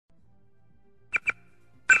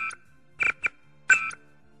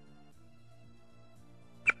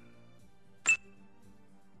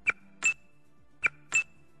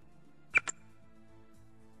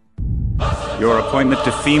Your appointment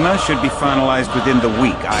to FEMA should be finalized within the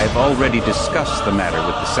week. I've already discussed the matter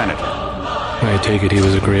with the senator. I take it he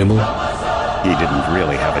was agreeable? He didn't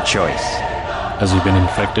really have a choice. Has he been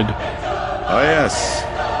infected? Oh yes,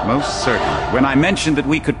 most certainly. When I mentioned that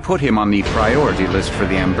we could put him on the priority list for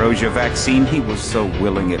the ambrosia vaccine, he was so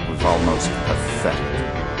willing it was almost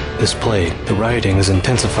pathetic. This plague, the rioting is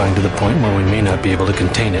intensifying to the point where we may not be able to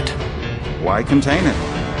contain it. Why contain it?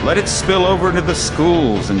 Let it spill over into the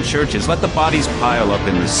schools and churches. Let the bodies pile up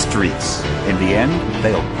in the streets. In the end,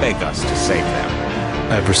 they'll beg us to save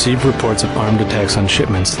them. I've received reports of armed attacks on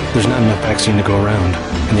shipments. There's not enough vaccine to go around,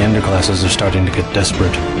 and the underclasses are starting to get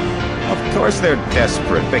desperate. Of course they're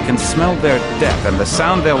desperate. They can smell their death, and the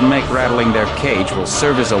sound they'll make rattling their cage will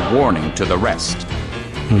serve as a warning to the rest.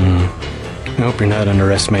 I hope you're not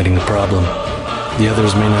underestimating the problem. The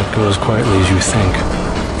others may not go as quietly as you think.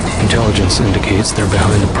 Intelligence indicates they're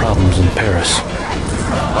behind the problems in Paris.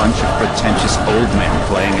 A bunch of pretentious old men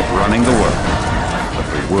playing at running the world. But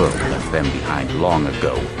the world left them behind long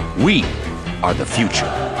ago. We are the future.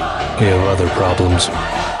 We have other problems.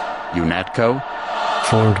 UNATCO?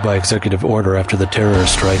 Formed by executive order after the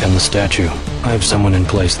terrorist strike on the statue. I have someone in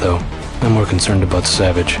place, though. I'm more concerned about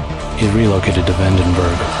Savage. He's relocated to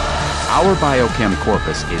Vandenberg. Our biochem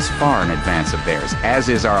corpus is far in advance of theirs, as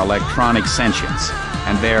is our electronic sentience.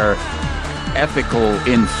 And their ethical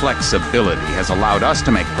inflexibility has allowed us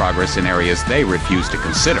to make progress in areas they refuse to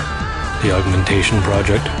consider. The augmentation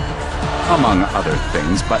project? Among other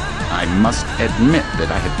things, but I must admit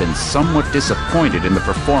that I have been somewhat disappointed in the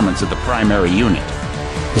performance of the primary unit.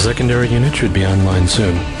 The secondary unit should be online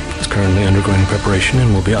soon. It's currently undergoing preparation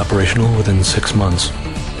and will be operational within 6 months.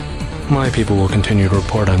 My people will continue to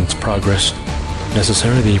report on its progress. If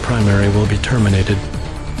necessary, the primary will be terminated.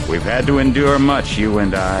 We've had to endure much, you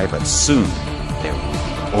and I, but soon there will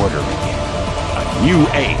be order again. A new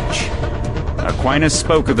age. Aquinas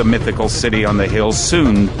spoke of the mythical city on the hill.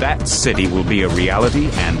 Soon that city will be a reality,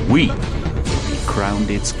 and we will be crowned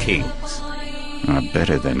its kings.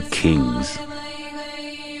 Better than kings.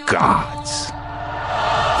 Gods.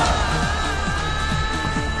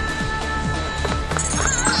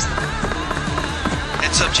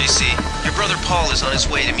 Heads up, JC. Your brother Paul is on his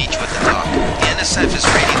way to meet you at the dock. The NSF is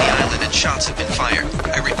raiding the island and shots have been fired.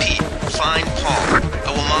 I repeat, find Paul.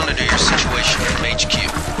 I will monitor your situation from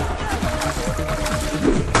HQ.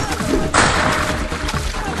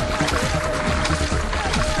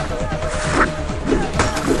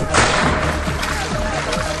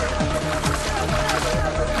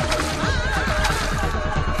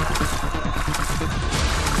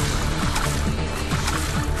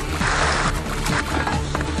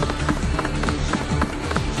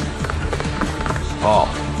 Paul,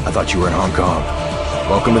 I thought you were in Hong Kong.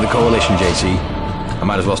 Welcome to the Coalition, JC. I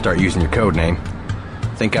might as well start using your code name.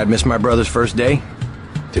 Think I'd miss my brother's first day?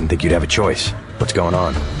 Didn't think you'd have a choice. What's going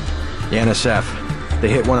on? The NSF. They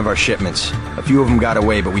hit one of our shipments. A few of them got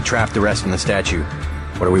away, but we trapped the rest in the statue.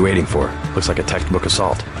 What are we waiting for? Looks like a textbook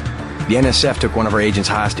assault. The NSF took one of our agents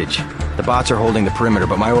hostage. The bots are holding the perimeter,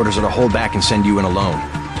 but my orders are to hold back and send you in alone.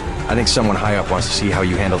 I think someone high up wants to see how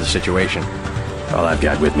you handle the situation. All I've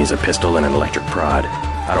got with me is a pistol and an electric prod.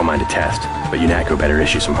 I don't mind a test, but UNATCO better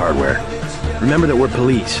issue some hardware. Remember that we're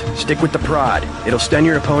police. Stick with the prod. It'll stun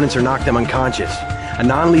your opponents or knock them unconscious. A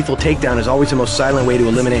non-lethal takedown is always the most silent way to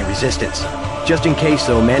eliminate resistance. Just in case,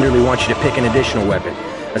 though, Manderley wants you to pick an additional weapon.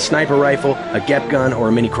 A sniper rifle, a GEP gun, or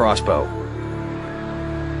a mini crossbow.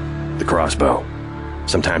 The crossbow.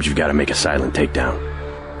 Sometimes you've got to make a silent takedown.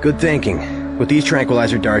 Good thinking. With these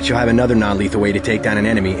tranquilizer darts, you'll have another non-lethal way to take down an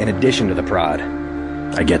enemy in addition to the prod.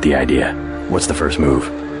 I get the idea. What's the first move?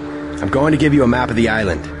 I'm going to give you a map of the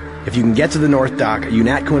island. If you can get to the North Dock, a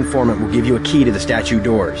UNATCO informant will give you a key to the statue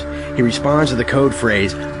doors. He responds to the code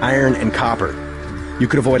phrase, iron and copper. You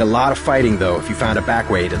could avoid a lot of fighting, though, if you found a back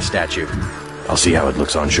way to the statue. I'll see how it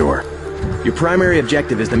looks on shore. Your primary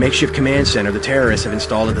objective is the makeshift command center the terrorists have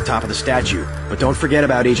installed at the top of the statue. But don't forget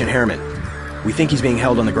about Agent Herman. We think he's being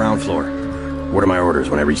held on the ground floor. What are my orders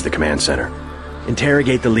when I reach the command center?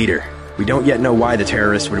 Interrogate the leader. We don't yet know why the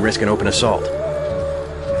terrorists would risk an open assault.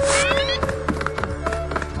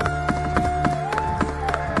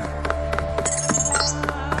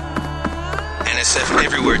 NSF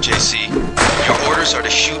everywhere, JC. Your orders are to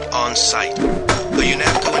shoot on sight. A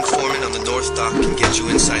UNATCO informant on the North Dock can get you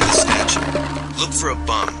inside the statue. Look for a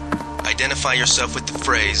bum. Identify yourself with the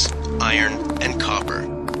phrase, iron and copper.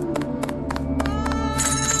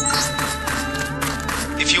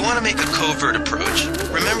 If you want to make a covert approach,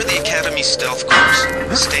 remember the Academy stealth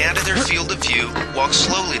course. Stay out of their field of view, walk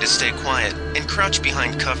slowly to stay quiet, and crouch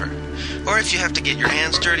behind cover. Or if you have to get your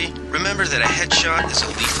hands dirty, remember that a headshot is a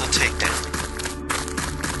lethal takedown.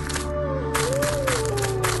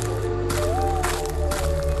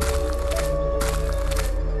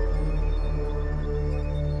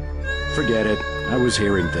 forget it. I was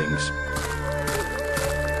hearing things.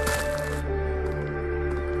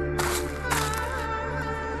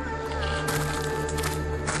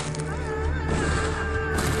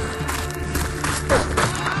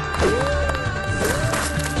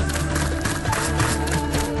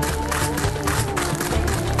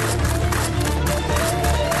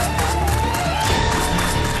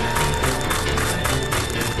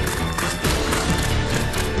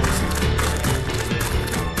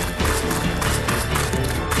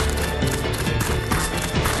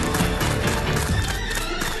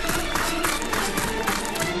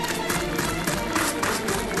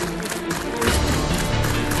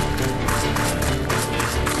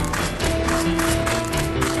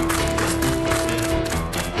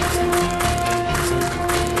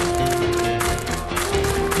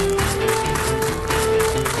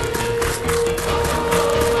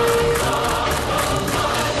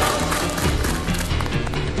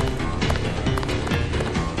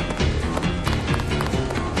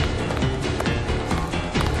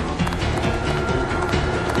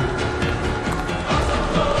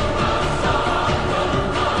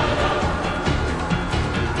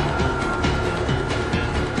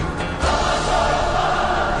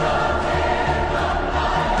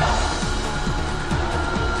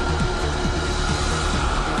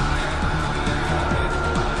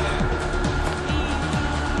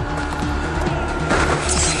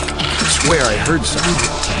 Where I heard something.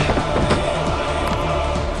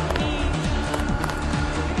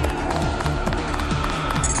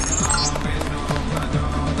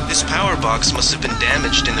 This power box must have been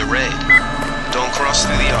damaged in the raid. Don't cross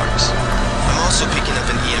through the arcs. I'm also picking up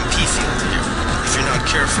an EMP field here. If you're not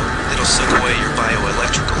careful, it'll suck away your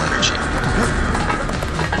bioelectrical energy.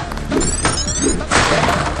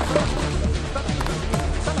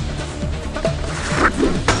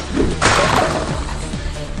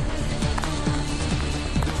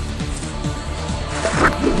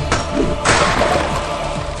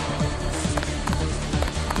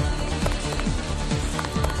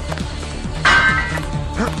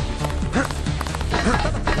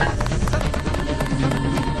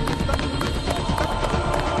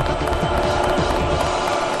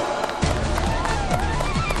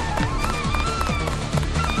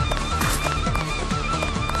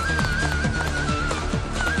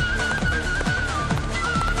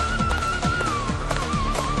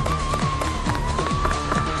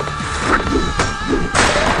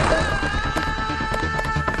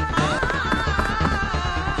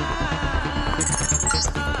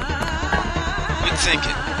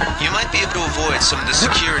 Thinking. You might be able to avoid some of the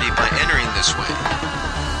security by entering this way.